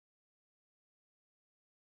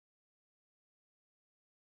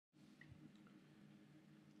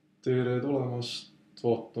Tere tulemast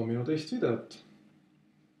vaatama minu teist videot.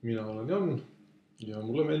 Mina olen Jan ja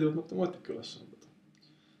mulle meeldivad matemaatika ülesanded.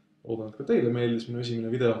 Loodan, et ka teile meeldis minu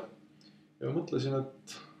esimene video. Ja mõtlesin,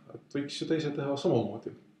 et võiks ju teise teha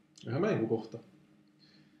samamoodi ühe mängu kohta.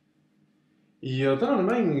 Ja tänane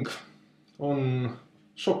mäng on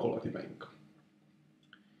šokolaadimäng.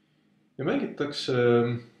 Ja mängitakse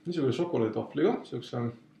niisuguse šokolaaditahvliga, niisuguse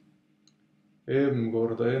M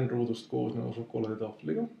korda N ruudust koosneva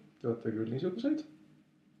šokolaaditahvliga. Teate küll niisuguseid,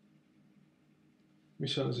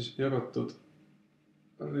 mis on siis jagatud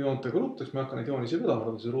joontega ruuteks. Ma ei hakka neid joonisi vedama,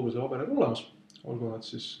 nad on siis ruudus ja paberil olemas. Olgu nad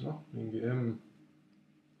siis mingi M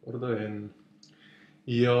korda N.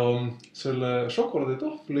 Ja selle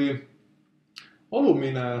šokolaaditahvli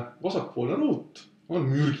alumine vasakpoolne ruut on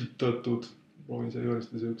mürgitatud. Proovin siia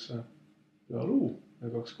joonistada niisuguse pealuu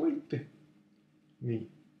ja kaks konti. Nii,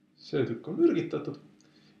 see tükk on mürgitatud.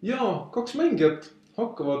 Ja kaks mängijat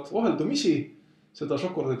hakkavad vaheldumisi seda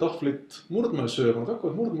šokolaaditahvlit murdma ja sööma. Nad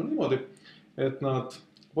hakkavad murdma niimoodi, et nad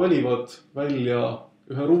valivad välja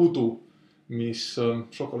ühe ruudu, mis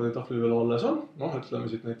šokolaaditahvli veel alles on. Ütleme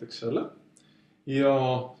siit näiteks selle. Ja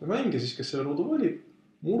mängija siis, kes selle ruudu valib,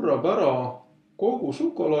 murrab ära kogu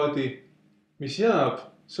šokolaadi, mis jääb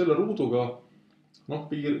selle ruuduga,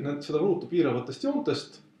 seda ruutu piiravatest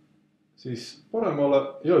joontest, siis paremale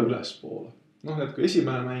ja ülespoole. Et kui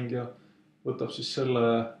esimene mängija võtab siis selle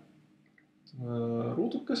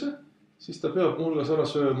ruudukese, siis ta peab mulgas ära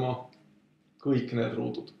sööma kõik need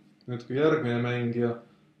ruudud. Nüüd kui järgmine mängija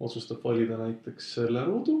otsustab valida näiteks selle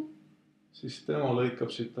ruudu, siis tema lõikab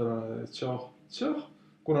siit ära tšah.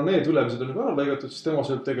 Kuna need ülemised on juba ära lõigatud, siis tema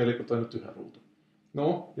sööb tegelikult ainult ühe ruudu.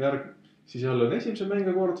 Siis jälle on esimese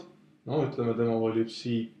mängija kord. Ütleme, tema valib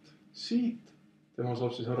siit. Tema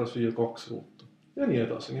saab siis ära süüa kaks ruutu. Ja nii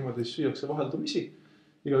edasi. Niimoodi süüakse vaheldumisi.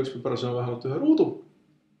 Igaüks peab ära sööma vähemalt ühe ruudu.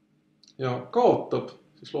 Ja kaotab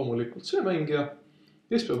siis loomulikult see mängija,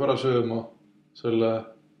 kes peab ära sööma selle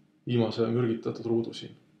viimase mürgitatud ruudu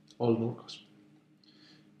siin all nurgas.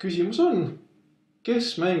 Küsimus on,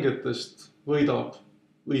 kes mängijatest võidab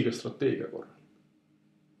õige strateegia korral?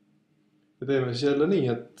 Ja teeme siis jälle nii,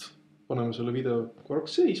 et paneme selle video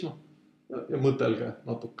korraks seisma ja mõtelge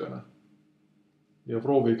natukene. Ja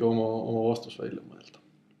proovige oma vastus välja mõelda.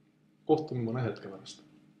 Kohtume mõne hetke pärast.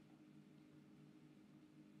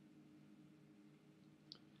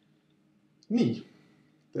 Nii,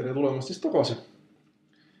 tere tulemast siis tagasi.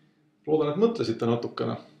 Loodan, et mõtlesite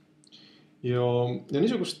natukene. Ja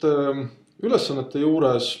niisuguste ülesannete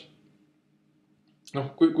juures,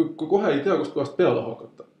 kui kohe ei tea, kust kohast peale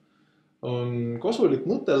hakata, on kasulik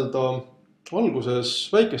mõtelda alguses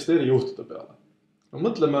väikeste erijuhtude peale.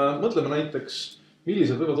 Mõtleme näiteks,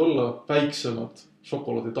 millised võivad olla väiksemad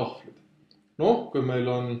šokolaaditahvlid. Kui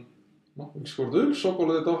meil on 1x1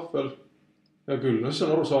 šokolaaditahvel, ja küll, siis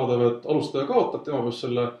on arusaadav, et alustaja kaotab, tema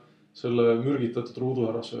peab selle mürgitatud ruudu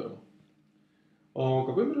ära sööma.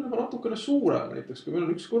 Aga kui meil on natukene suurem, näiteks kui meil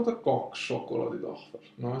on 1x2 šokolaaditahvel,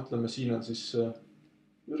 ütleme, siin on siis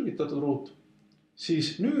mürgitatud ruut,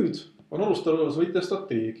 siis nüüd on alustajal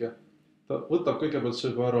võidustrateegia. Ta võtab kõigepealt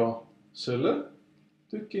sööb ära selle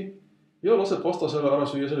tüki ja laseb vastasele ära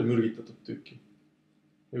süüa selle mürgitatud tüki.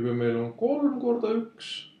 Ja kui meil on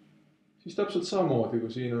 3x1, siis täpselt samamoodi,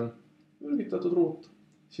 kui siin on mürgitatud ruut,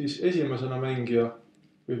 siis esimesena mängija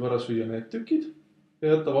võib ära süüa need tükid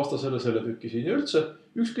ja jätta vastasele selle tüki siin. Ja üldse,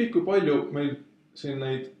 ükskõik kui palju meil siin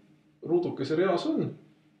neid ruudukese reas on,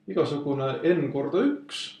 igasugune N korda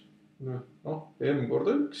 1, M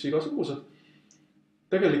korda 1, igasugused,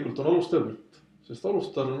 tegelikult on alustaja võit, sest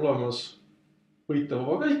alustajal on olemas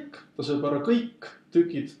võitevaba käik, ta sööb ära kõik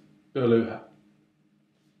tükid peale ühe.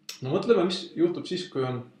 Mõtleme, mis juhtub siis, kui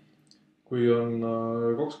on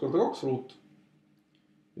 2x2 ruut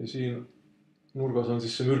ja siin nurgas on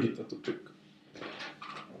siis see mürgitatud tükk.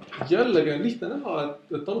 Jällegi on lihtne näha,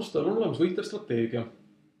 et alustajal on olemas võitev strateegia.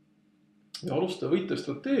 Ja alustaja võitev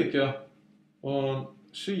strateegia on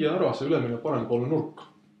süüa ära see ülemine parempoolne nurk.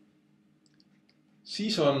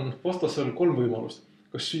 Siis on vastasel 3 võimalust.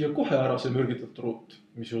 Kas süüa kohe ära see mürgitatud ruut,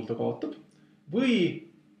 mis juhul ta kaotab, või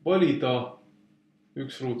valida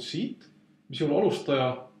üks ruut siit, mis juhul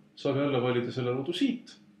alustaja saab jälle valida selle ruudu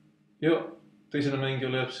siit ja teisele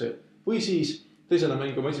mängijale jääb see. Või siis teisele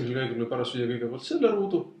mängija oma esimesel käigul võib ära süüa kõigepealt selle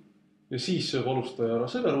ruudu ja siis sööb alustaja ära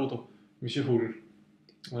selle ruudu, mis juhul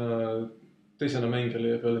teisele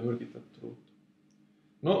mängijale jääb jälle mürgitatud ruut.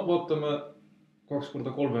 Vaatame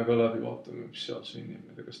 2x3 läbi, vaatame, mis seal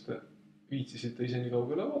sünnib. Kas te viitsisite ise nii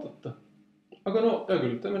kaugele vaadata? Aga hea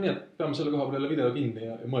küll, teeme nii, et peame selle koha peale video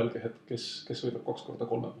kinni ja mõelge, et kes võidab 2x3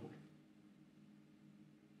 puhul.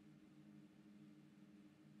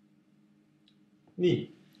 Nii,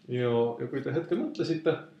 ja kui te hetke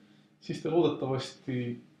mõtlesite, siis te loodetavasti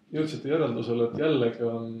jõudsite järeldusele, et jällegi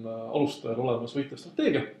on alustajal olemas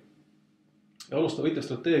võitlestrateegia. Ja alustaja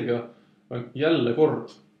võitlestrateegia on jälle kord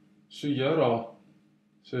süüa ära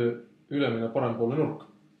see ülemine parempoolne nurk.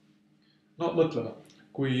 No mõtleme,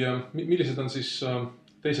 millised on siis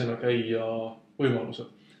teisena käija võimalused.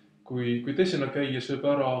 Kui teisena käija sööb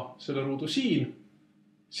ära selle ruudu siin,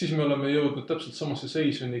 siis me oleme jõudnud täpselt samasse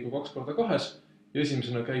seisu nii kui 2x2 ja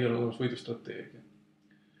esimesena käijal on olemas võidustrateegia.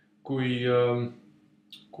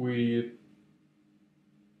 Kui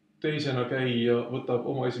teisena käija võtab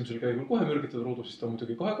oma esimesel käigul kohe mürgitatud ruudu, siis ta on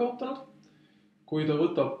muidugi kohe kaotanud. Kui ta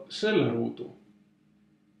võtab selle ruudu,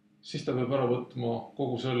 siis ta peab ära võtma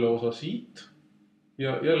kogu selle osa siit.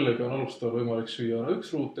 Ja jällegi on alustajal võimalik süüa ära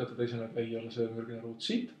üks ruut, teate teisena käijale see mürgine ruut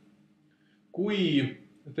siit. Kui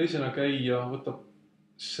teisena käija võtab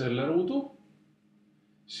selle ruudu,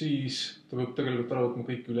 siis ta peab tegelikult ära võtma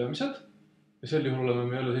kõik ülemised. Ja sel juhul oleme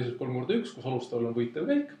me jälle seisus 3x1, kus alustajal on võitev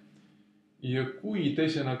käik. Ja kui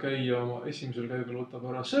teisena käija oma esimesel käigul võtab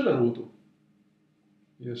ära selle ruudu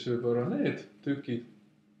ja sööb ära need tükid,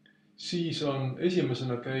 siis on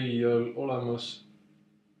esimesena käijal olemas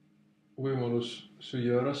võimalus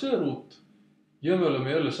süüa ära see ruut ja me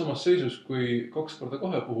oleme jälle samas seisus kui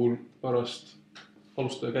 2x2 puhul pärast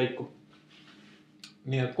alustaja käiku.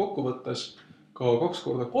 Nii et kokkuvõttes ka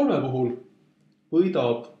 2x3 puhul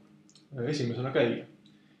võidab esimesena käia.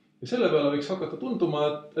 Ja selle peale võiks hakata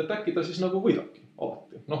tunduma, et äkki ta siis nagu võidabki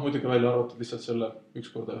alati. Muidugi välja arvatud lihtsalt selle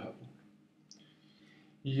 1x1 puhul.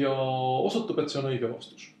 Ja osutub, et see on õige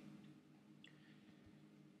vastus.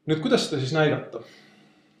 Nüüd, kuidas seda siis näidata?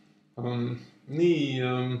 Nii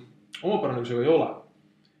omapärane kui see ei ole.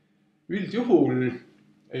 Üldjuhul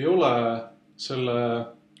ei ole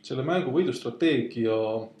selle mängu võidustrateegia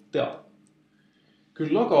teada.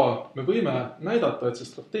 Küll aga me võime näidata, et see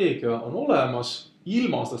strateegia on olemas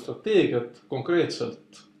ilma seda strateegiat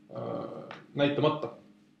konkreetselt näitamata.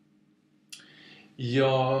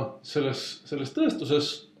 Ja selles tõestuses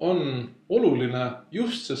on oluline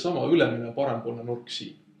just see sama ülemine parempoolne nurk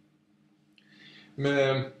siin. Me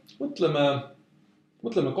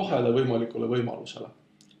mõtleme kahele võimalikule võimalusele.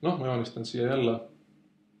 Ma joonistan siia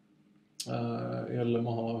jälle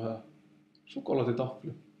maha ühe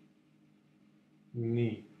šokolaaditahvli.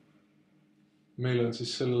 Nii. Meil on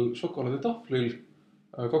siis sellel šokolaaditahvlil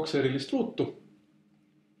kaks erilist ruutu.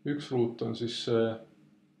 Üks ruut on siis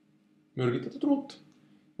mürgitatud ruut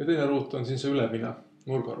ja teine ruut on siin see ülemine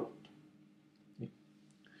nurgaruut.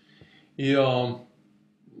 Ja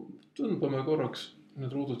tõmbame korraks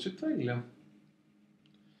need ruudud siit välja.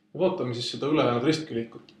 Ja vaatame siis seda ülejäänud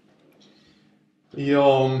ristkülikut. Ja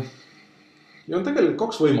on tegelikult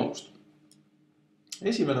kaks võimalust.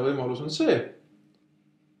 Esimene võimalus on see,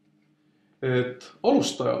 et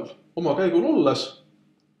alustajal oma käigul olles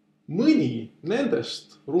mõni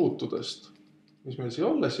nendest ruutudest, mis meil siia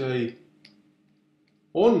alles jäi,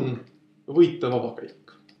 on võitevaba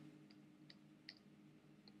käik.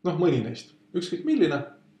 Mõni neist. Ükskõik milline.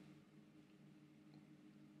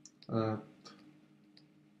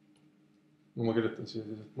 Ma kirjutan siia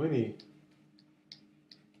siis, et mõni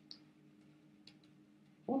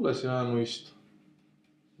alles jäänuist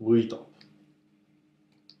võidab.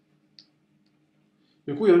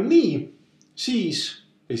 Ja kui on nii, siis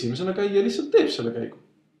esimesena käija lihtsalt teeb selle käigu.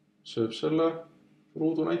 Sööb selle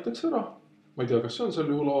ruudu näiteks ära. Ma ei tea, kas see on sel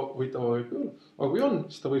juhul võitava käik või ole. Aga kui on,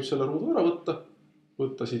 siis ta võib selle ruudu ära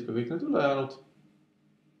võtta siit ka kõik need ülejäänud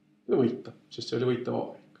ja võita, sest see oli võitava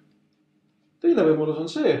käik. Teine võimalus on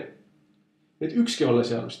see, et ükski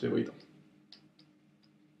alles jäänust ei võida.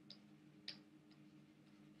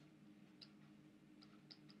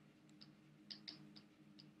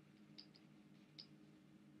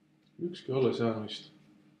 Ükski alles jäänuist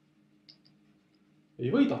ei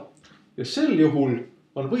võida. Ja sel juhul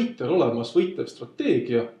on võitjal olemas võitev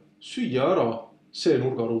strateegia süüa ära see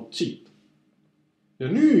nurgaruut siit. Ja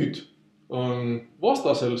nüüd on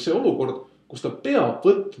vastasel see olukord, kus ta peab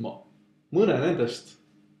võtma mõne nendest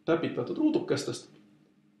täpitatud ruudukestest.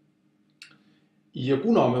 Ja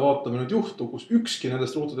kuna me vaatame nüüd juhtu, kus ükski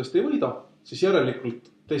nendest ruutudest ei võida, siis järelikult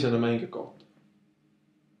teisene mängija kaotab.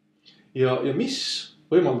 Ja mis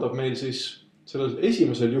võimaldab meil siis sellel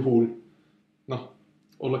esimesel juhul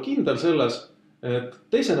olla kindel selles, et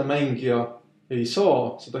teisene mängija ei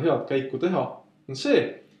saa seda head käiku teha, on see,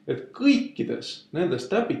 et kõikides nendes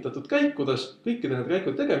täpitatud käikudes, kõikide nende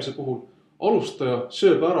käikude tegemise puhul alustaja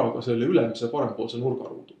sööb ära ka selle ülemise parempoolse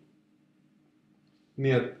nurgaruudu.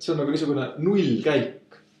 Nii et see on nagu niisugune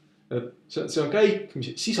nullkäik. See on käik,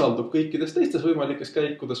 mis sisaldub kõikides teistes võimalikes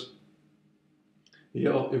käikudes.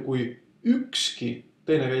 Ja kui ükski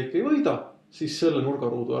teine käik ei võida, siis selle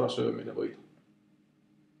nurgaruudu ära söömine võidab.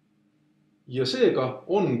 Ja seega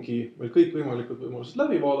ongi meil kõik võimalikud võimalused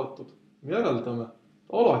läbi vaadatud. Me järeldame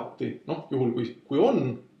alati, juhul kui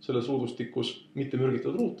on selles ruudustikus mitte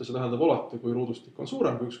mürgitatud ruute, see tähendab alati, kui ruudustik on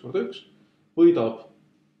suurem kui 1 × 1, võidab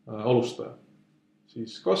alustaja.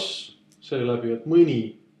 Siis kas seeläbi, et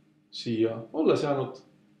mõni siia alles jäänud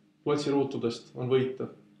platsiruutudest on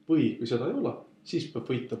võitev või kui seda ei ole, siis peab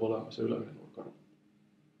võitev olema see ülemine nurgaruut.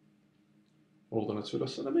 Loodan, et see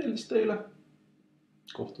ülesanne meeldis teile.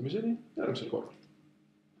 Kohtumiseni järgmisel korral.